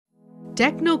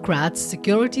Technocrats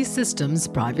Security Systems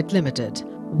Private Limited.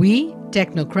 We,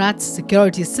 Technocrats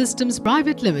Security Systems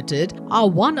Private Limited, are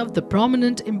one of the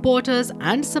prominent importers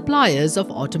and suppliers of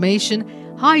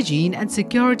automation, hygiene and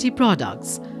security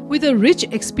products. With a rich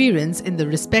experience in the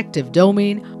respective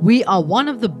domain, we are one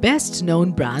of the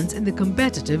best-known brands in the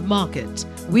competitive market.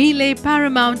 We lay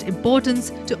paramount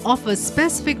importance to offer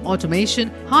specific automation,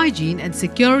 hygiene and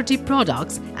security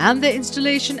products and their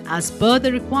installation as per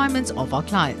the requirements of our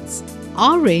clients.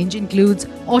 Our range includes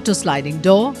auto sliding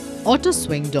door, auto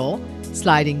swing door,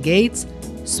 sliding gates,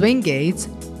 swing gates,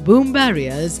 boom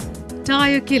barriers,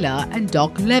 tire killer and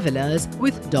dock levelers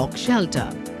with dock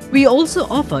shelter. We also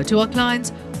offer to our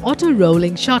clients auto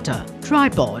rolling shutter,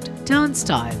 tripod,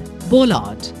 turnstile,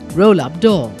 bollard, roll-up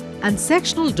door, and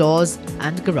sectional doors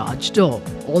and garage door.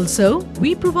 Also,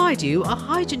 we provide you a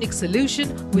hygienic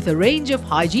solution with a range of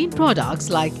hygiene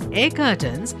products like air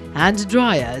curtains, hand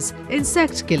dryers,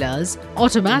 insect killers,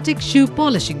 automatic shoe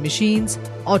polishing machines,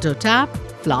 auto tap,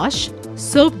 flush,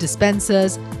 soap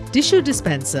dispensers, tissue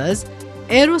dispensers,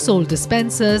 aerosol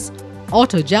dispensers,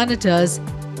 auto janitors,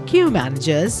 queue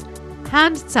managers,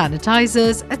 hand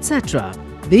sanitizers, etc.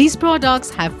 These products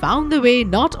have found their way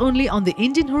not only on the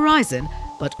Indian horizon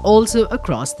but also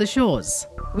across the shores.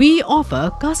 We offer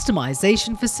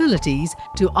customization facilities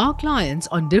to our clients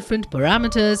on different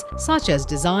parameters such as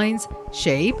designs,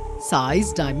 shape,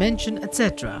 size, dimension,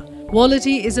 etc.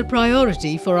 Quality is a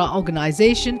priority for our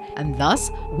organization and thus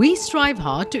we strive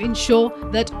hard to ensure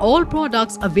that all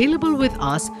products available with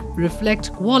us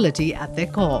reflect quality at their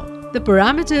core. The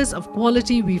parameters of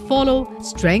quality we follow: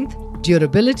 strength,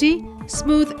 durability,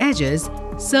 smooth edges,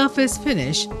 surface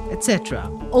finish, etc.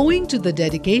 Owing to the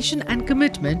dedication and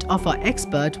commitment of our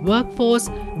expert workforce,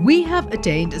 we have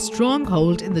attained a strong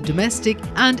hold in the domestic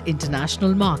and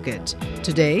international market.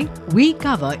 Today, we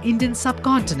cover Indian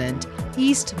subcontinent,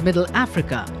 East Middle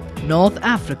Africa, North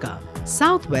Africa,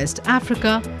 Southwest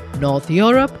Africa, North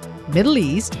Europe, Middle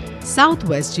East,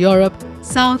 Southwest Europe,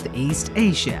 Southeast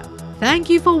Asia. Thank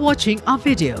you for watching our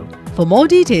video. For more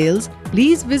details,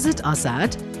 please visit us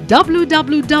at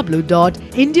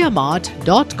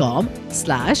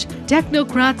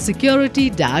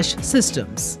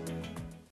www.indiamart.com/technocratsecurity-systems.